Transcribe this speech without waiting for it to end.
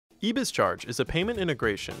EBizCharge is a payment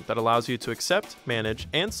integration that allows you to accept, manage,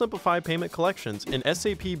 and simplify payment collections in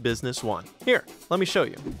SAP Business One. Here, let me show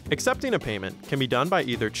you. Accepting a payment can be done by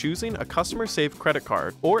either choosing a customer-saved credit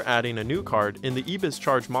card or adding a new card in the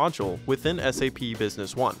EBizCharge module within SAP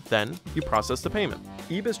Business One. Then, you process the payment.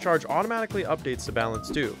 EBizCharge automatically updates the balance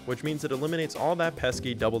due, which means it eliminates all that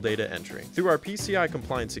pesky double data entry. Through our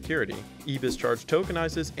PCI-compliant security, EBizCharge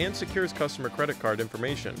tokenizes and secures customer credit card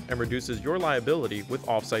information and reduces your liability with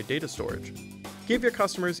offsite data storage. Give your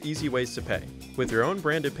customers easy ways to pay. With your own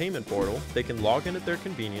branded payment portal, they can log in at their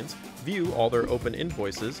convenience, view all their open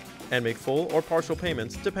invoices, and make full or partial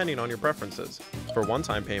payments depending on your preferences. For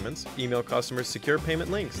one-time payments, email customers secure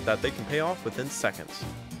payment links that they can pay off within seconds.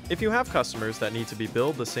 If you have customers that need to be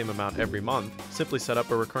billed the same amount every month, simply set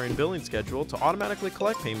up a recurring billing schedule to automatically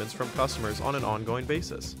collect payments from customers on an ongoing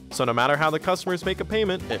basis. So no matter how the customers make a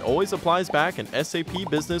payment, it always applies back in SAP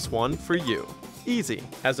Business One for you. Easy.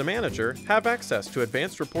 As a manager, have access to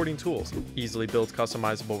advanced reporting tools. Easily build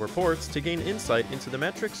customizable reports to gain insight into the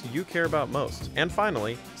metrics you care about most. And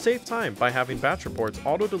finally, save time by having batch reports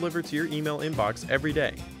auto-delivered to your email inbox every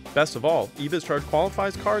day. Best of all, EBizCharge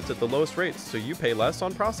qualifies cards at the lowest rates, so you pay less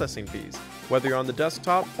on processing fees. Whether you're on the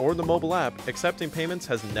desktop or the mobile app, accepting payments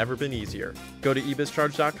has never been easier. Go to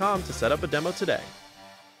EBizCharge.com to set up a demo today.